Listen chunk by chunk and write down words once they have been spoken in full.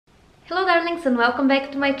Hello darlings and welcome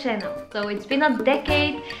back to my channel. So it's been a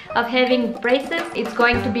decade of having braces. It's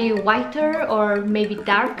going to be whiter or maybe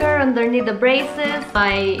darker underneath the braces.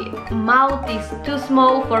 My mouth is too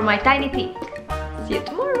small for my tiny teeth. See you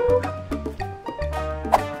tomorrow!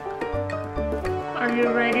 Are you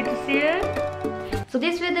ready to see it? So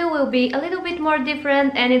this video will be a little bit more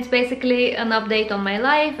different and it's basically an update on my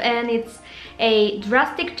life, and it's a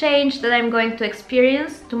drastic change that I'm going to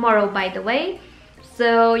experience tomorrow, by the way.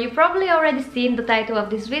 So you've probably already seen the title of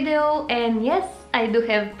this video, and yes, I do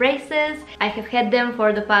have braces. I have had them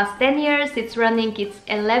for the past 10 years. It's running its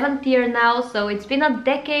 11th year now, so it's been a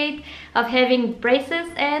decade of having braces,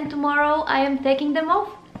 and tomorrow I am taking them off.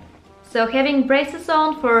 So having braces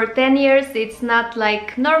on for 10 years, it's not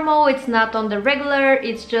like normal, it's not on the regular,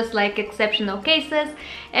 it's just like exceptional cases,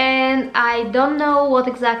 and I don't know what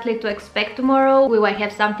exactly to expect tomorrow. Will I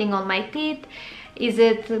have something on my teeth? Is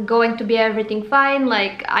it going to be everything fine?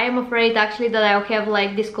 Like, I am afraid actually that I'll have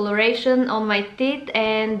like discoloration on my teeth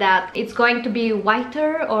and that it's going to be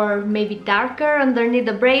whiter or maybe darker underneath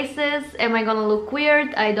the braces. Am I gonna look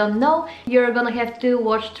weird? I don't know. You're gonna have to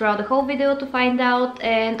watch throughout the whole video to find out,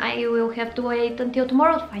 and I will have to wait until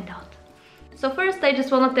tomorrow to find out. So first I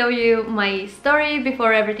just want to tell you my story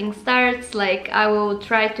before everything starts. Like, I will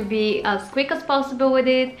try to be as quick as possible with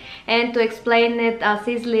it and to explain it as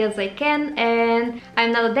easily as I can. And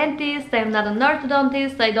I'm not a dentist, I'm not an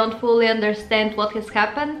orthodontist, I don't fully understand what has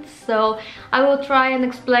happened, so I will try and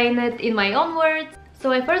explain it in my own words.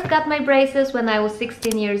 So I first got my braces when I was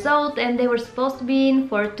 16 years old, and they were supposed to be in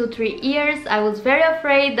for 2-3 years. I was very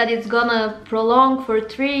afraid that it's gonna prolong for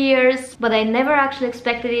 3 years, but I never actually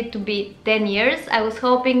expected it to be 10 years. I was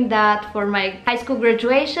hoping that for my high school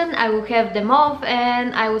graduation I will have them off,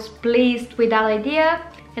 and I was pleased with that idea.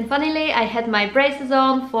 And funnily, I had my braces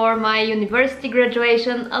on for my university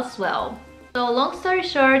graduation as well. So long story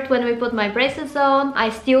short, when we put my braces on, I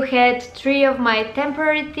still had 3 of my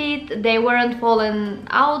temporary teeth. They weren't fallen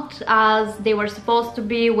out as they were supposed to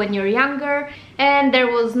be when you're younger, and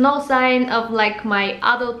there was no sign of like my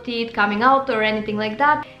adult teeth coming out or anything like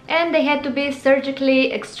that, and they had to be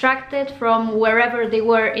surgically extracted from wherever they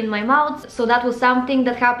were in my mouth. So that was something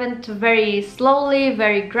that happened very slowly,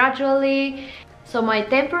 very gradually. So my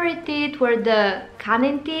temporary teeth were the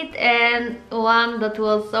canine teeth and one that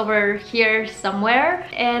was over here somewhere,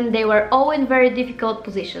 and they were all in very difficult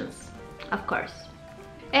positions, of course.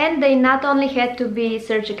 And they not only had to be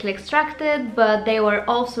surgically extracted, but they were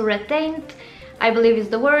also retained, I believe is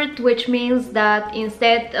the word, which means that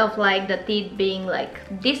instead of like the teeth being like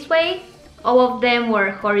this way, all of them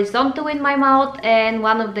were horizontal in my mouth, and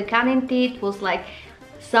one of the canine teeth was like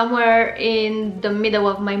somewhere in the middle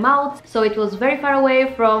of my mouth, so it was very far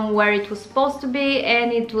away from where it was supposed to be.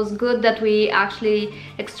 And it was good that we actually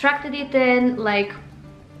extracted it and like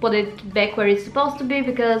put it back where it's supposed to be,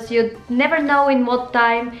 because you never know in what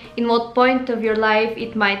time, in what point of your life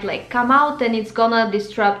it might like come out and it's gonna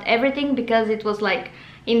disrupt everything, because it was like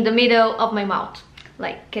in the middle of my mouth.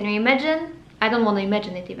 Like, can you imagine? I don't want to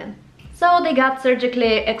imagine it even. So they got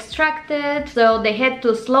surgically extracted, so they had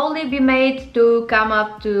to slowly be made to come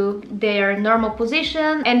up to their normal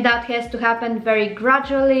position, and that has to happen very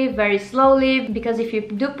gradually, very slowly, because if you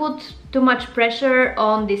do put too much pressure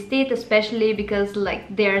on these teeth, especially because like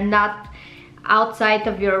they're not outside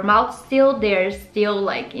of your mouth still, they're still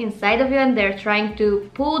like inside of you and they're trying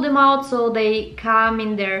to pull them out so they come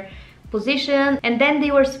in their position, and then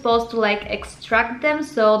they were supposed to like extract them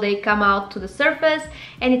so they come out to the surface,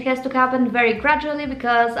 and it has to happen very gradually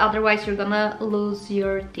because otherwise you're gonna lose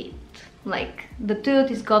your teeth. Like, the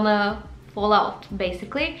tooth is gonna fall out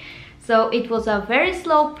basically. So it was a very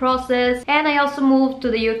slow process, and I also moved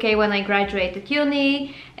to the UK when I graduated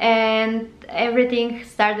uni, and everything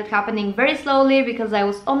started happening very slowly because I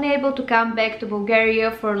was only able to come back to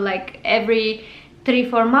Bulgaria for like every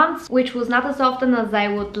 3-4 months, which was not as often as I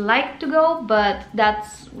would like to go, but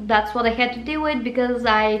that's what I had to deal with, because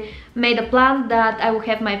I made a plan that I would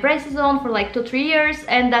have my braces on for like 2-3 years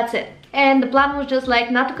and that's it. And the plan was just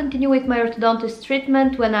like not to continue with my orthodontist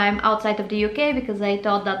treatment when I'm outside of the UK, because I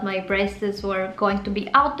thought that my braces were going to be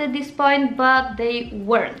out at this point, but they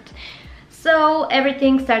weren't. So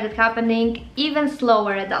everything started happening even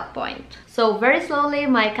slower at that point. So very slowly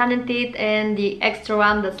my canine teeth and the extra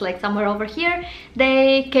one that's like somewhere over here,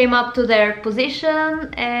 they came up to their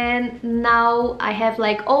position, and now I have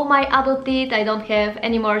like all my adult teeth. I don't have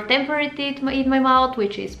any more temporary teeth in my mouth,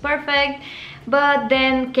 which is perfect. But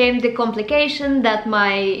then came the complication that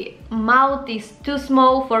my mouth is too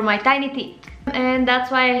small for my tiny teeth. And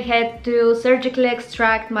that's why I had to surgically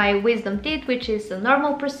extract my wisdom teeth, which is a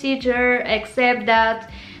normal procedure, except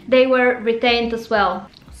that they were retained as well.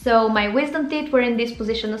 So my wisdom teeth were in this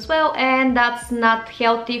position as well, and that's not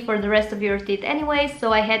healthy for the rest of your teeth anyway,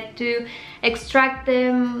 so I had to extract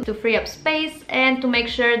them to free up space and to make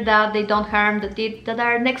sure that they don't harm the teeth that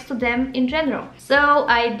are next to them in general. So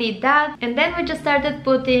I did that, and then we just started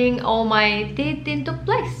putting all my teeth into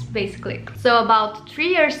place basically. So about 3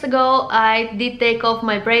 years ago I did take off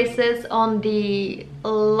my braces on the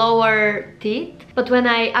lower teeth, but when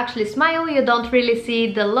I actually smile you don't really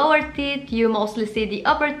see the lower teeth, you mostly see the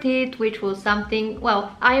upper teeth, which was something,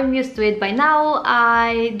 well, I am used to it by now.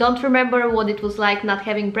 I don't remember what it was like not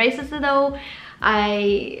having braces at all.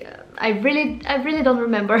 I really don't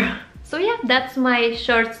remember. So yeah, that's my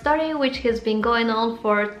short story, which has been going on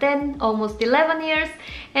for 10, almost 11 years,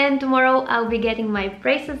 and tomorrow I'll be getting my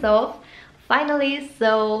braces off finally,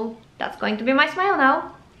 so that's going to be my smile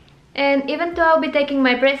now. And even though I'll be taking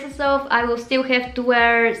my braces off, I will still have to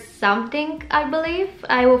wear something, I believe.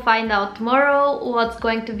 I will find out tomorrow what's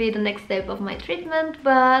going to be the next step of my treatment,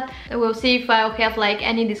 but we'll see if I'll have like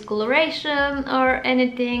any discoloration or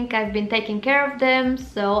anything. I've been taking care of them,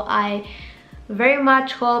 so I very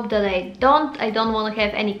much hope that I don't want to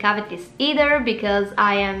have any cavities either, because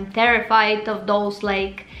I am terrified of those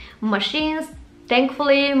like machines.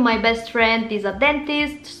 Thankfully, my best friend is a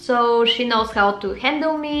dentist, so she knows how to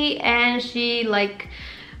handle me and she like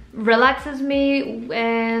relaxes me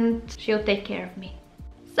and she'll take care of me.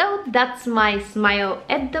 So that's my smile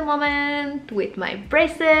at the moment with my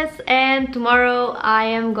braces, and tomorrow I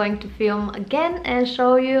am going to film again and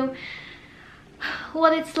show you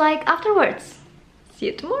what it's like afterwards. See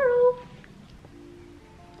you tomorrow!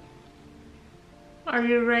 Are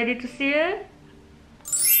you ready to see it?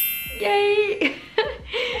 Yay!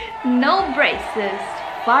 No braces,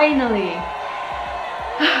 finally!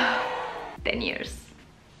 10 years.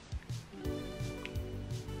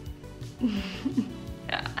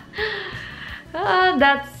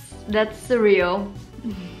 That's surreal.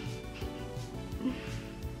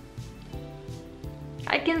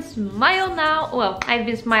 I can smile now. Well, I've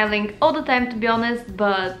been smiling all the time to be honest,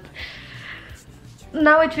 but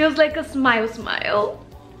now it feels like a smile.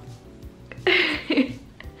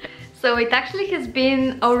 So it actually has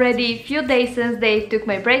been already a few days since they took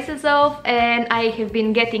my braces off, and I have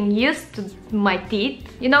been getting used to my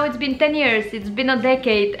teeth. You know, it's been 10 years, it's been a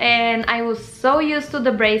decade, and I was so used to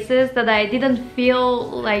the braces that I didn't feel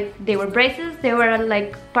like they were braces, they were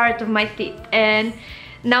like part of my teeth. And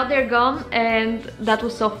now they're gone, and that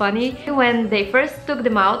was so funny. When they first took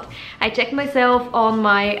them out, I checked myself on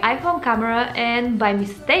my iPhone camera, and by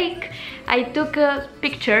mistake I took a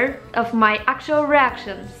picture of my actual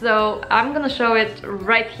reaction. So I'm gonna show it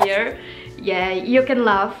right here. Yeah, you can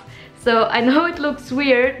laugh. So I know it looks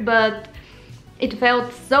weird, but it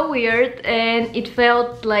felt so weird, and it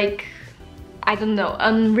felt like, I don't know,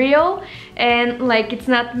 unreal, and like it's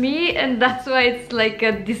not me, and that's why it's like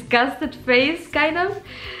a disgusted face kind of.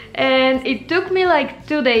 And it took me like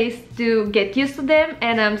 2 days to get used to them,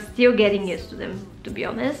 and I'm still getting used to them, to be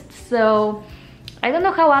honest. So I don't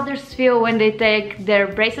know how others feel when they take their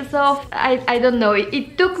braces off. I don't know,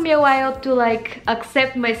 it took me a while to like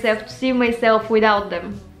accept myself, to see myself without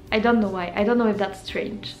them. I don't know why, I don't know if that's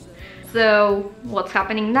strange. So what's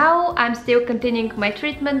happening now? I'm still continuing my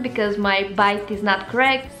treatment because my bite is not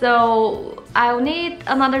correct, so I'll need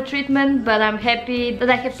another treatment, but I'm happy that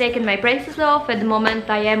I have taken my braces off. At the moment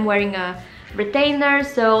I am wearing a retainer,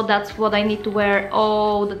 so that's what I need to wear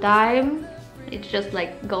all the time. It just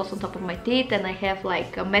like goes on top of my teeth, and I have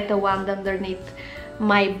like a metal one underneath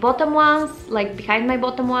my bottom ones, like behind my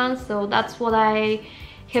bottom ones, so that's what I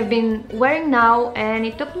have been wearing now. And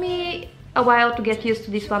it took me a while to get used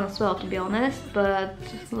to this one as well, to be honest, but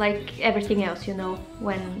like everything else, you know,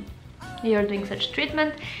 when you're doing such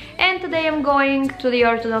treatment. And today I'm going to the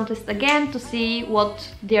orthodontist again to see what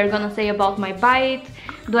they're gonna say about my bite.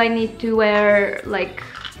 Do I need to wear like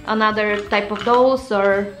another type of dose,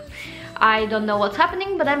 or I don't know what's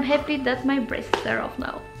happening, but I'm happy that my braces are off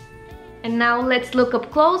now. And now let's look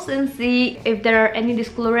up close and see if there are any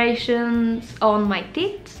discolorations on my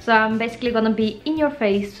teeth. So I'm basically gonna be in your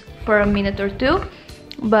face for a minute or two.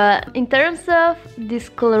 But in terms of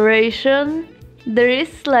discoloration, there is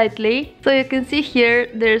slightly. So you can see here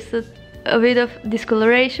there's a bit of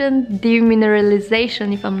discoloration,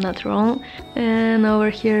 demineralization if I'm not wrong, and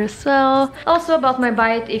over here as well. Also about my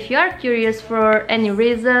bite, if you are curious for any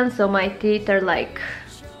reason, so my teeth are like,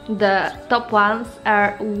 the top ones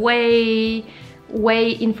are way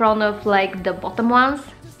in front of like the bottom ones.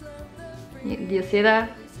 Do you see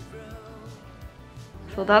that?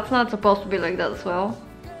 So that's not supposed to be like that as well.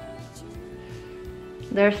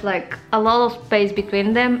 There's like a lot of space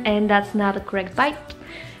between them, and that's not a correct bite.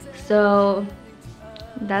 So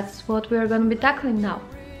that's what we're gonna be tackling now.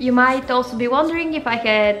 You might also be wondering if I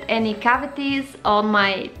had any cavities on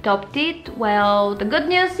my top teeth. Well, the good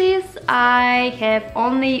news is I have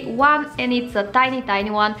only one, and it's a tiny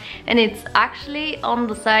one, and it's actually on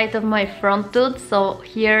the side of my front tooth, so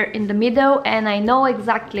here in the middle, and I know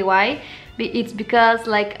exactly why. It's because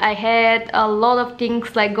like I had a lot of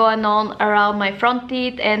things like going on around my front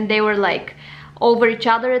teeth, and they were like over each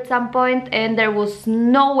other at some point, and there was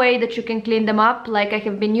no way that you can clean them up. Like I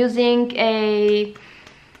have been using a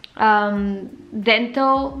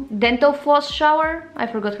dental floss shower. I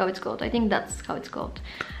forgot how it's called. I think that's how it's called.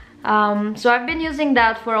 So I've been using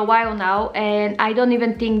that for a while now, and I don't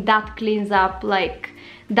even think that cleans up like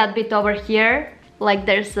that bit over here. Like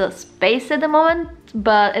there's a space at the moment,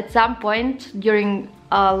 but at some point during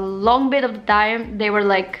a long bit of the time they were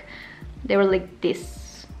like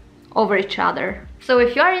this over each other. So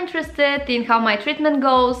if you are interested in how my treatment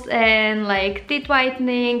goes and like teeth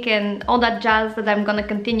whitening and all that jazz that I'm gonna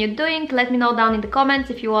continue doing, let me know down in the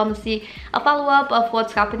comments if you want to see a follow-up of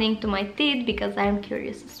what's happening to my teeth, because I'm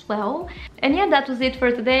curious as well. And yeah, that was it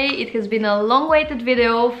for today. It has been a long-awaited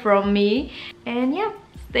video from me, and yeah,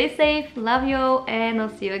 stay safe, love you, and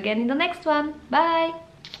I'll see you again in the next one. Bye!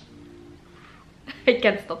 I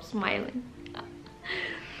can't stop smiling.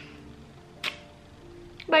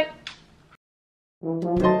 Bye!